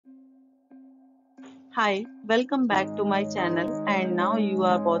Hi, welcome back to my channel and now you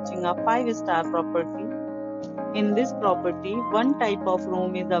are watching a 5-star property. In this property, one type of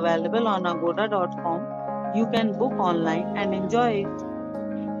room is available on agoda.com. You can book online and enjoy it.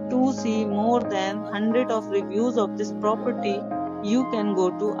 To see more than 100 of reviews of this property, you can go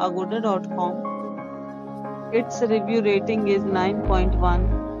to agoda.com. Its review rating is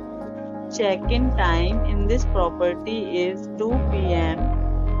 9.1. Check-in time in this property is 2 p.m.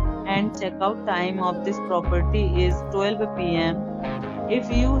 and checkout time of this property is 12 p.m. If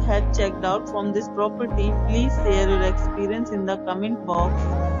you have checked out from this property, please share your experience in the comment box.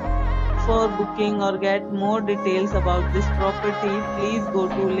 For booking or get more details about this property, please go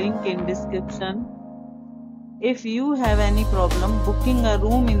to link in description. If you have any problem booking a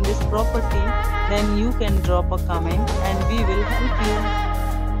room in this property, then you can drop a comment and we will help you.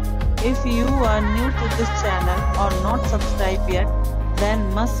 If you are new to this channel or not subscribed yet, then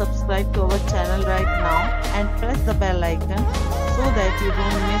must subscribe to our channel right now and press the bell icon so that you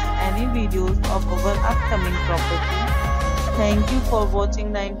don't miss any videos of our upcoming property. Thank you for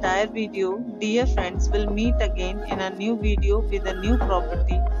watching the entire video. Dear friends, we'll meet again in a new video with a new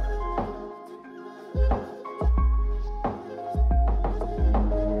property.